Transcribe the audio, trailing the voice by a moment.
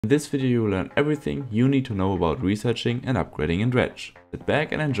In this video you will learn everything you need to know about researching and upgrading in Dredge. Sit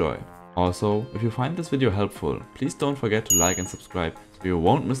back and enjoy. Also, if you find this video helpful, please don't forget to like and subscribe so you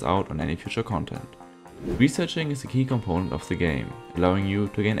won't miss out on any future content. Researching is a key component of the game, allowing you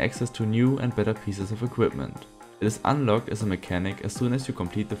to gain access to new and better pieces of equipment. It is unlocked as a mechanic as soon as you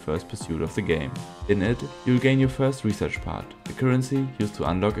complete the first pursuit of the game. In it, you'll gain your first research part, the currency used to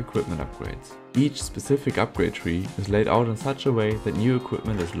unlock equipment upgrades. Each specific upgrade tree is laid out in such a way that new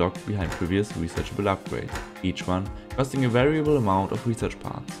equipment is locked behind previous researchable upgrades, each one costing a variable amount of research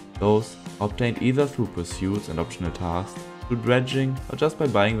parts. Those are obtained either through pursuits and optional tasks, through dredging, or just by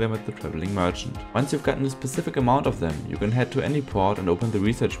buying them at the traveling merchant. Once you've gotten a specific amount of them, you can head to any port and open the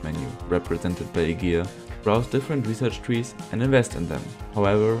research menu, represented by a gear, browse different research trees and invest in them.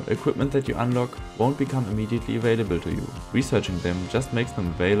 However, equipment that you unlock won't become immediately available to you. Researching them just makes them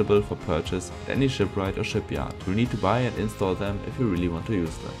available for purchase at any shipwright or shipyard. You'll need to buy and install them if you really want to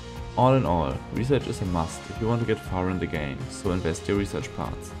use them. All in all, research is a must if you want to get far in the game, so invest your research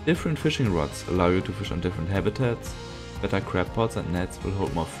parts. Different fishing rods allow you to fish on different habitats, better crab pots and nets will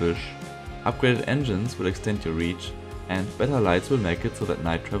hold more fish, upgraded engines will extend your reach, and better lights will make it so that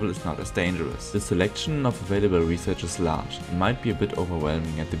night travel is not as dangerous. The selection of available research is large and might be a bit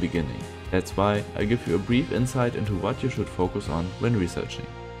overwhelming at the beginning. That's why I'll give you a brief insight into what you should focus on when researching.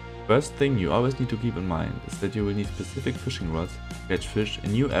 First thing you always need to keep in mind is that you will need specific fishing rods to catch fish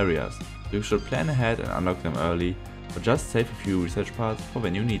in new areas, so you should plan ahead and unlock them early, or just save a few research parts for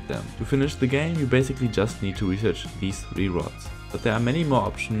when you need them. To finish the game, you basically just need to research these 3 rods, but there are many more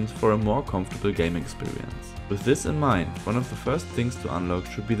options for a more comfortable game experience. With this in mind, one of the first things to unlock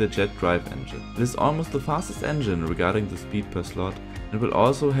should be the jet drive engine. It is almost the fastest engine regarding the speed per slot and will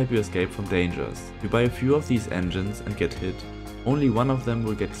also help you escape from dangers. If you buy a few of these engines and get hit, only one of them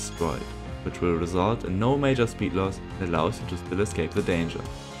will get destroyed, which will result in no major speed loss and allows you to still escape the danger.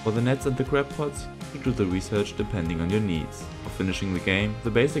 For the nets and the crab pots, you do the research depending on your needs. For finishing the game, the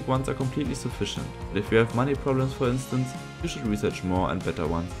basic ones are completely sufficient, but if you have money problems for instance, you should research more and better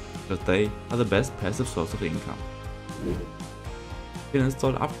ones, because they are the best passive source of income. You can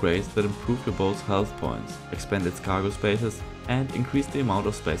install upgrades that improve your boat's health points, expand its cargo spaces, and increase the amount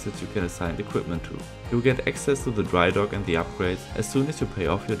of spaces you can assign equipment to. You will get access to the dry dock and the upgrades as soon as you pay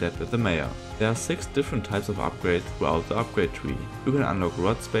off your debt with the mayor. There are 6 different types of upgrades throughout the upgrade tree. You can unlock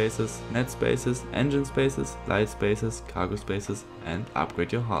rod spaces, net spaces, engine spaces, light spaces, cargo spaces, and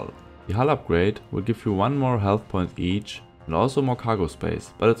upgrade your hull. The hull upgrade will give you 1 more health point each and also more cargo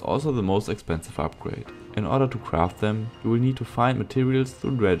space, but it's also the most expensive upgrade. In order to craft them, you will need to find materials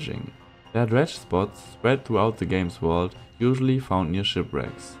through dredging. There are dredge spots spread throughout the game's world, usually found near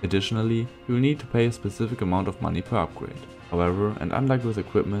shipwrecks. Additionally, you will need to pay a specific amount of money per upgrade. However, and unlike with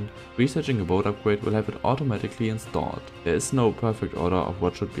equipment, researching a boat upgrade will have it automatically installed. There is no perfect order of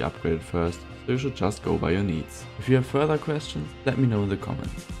what should be upgraded first, so you should just go by your needs. If you have further questions, let me know in the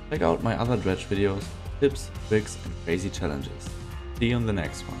comments. Check out my other Dredge videos, tips, tricks and crazy challenges. See you on the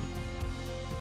next one.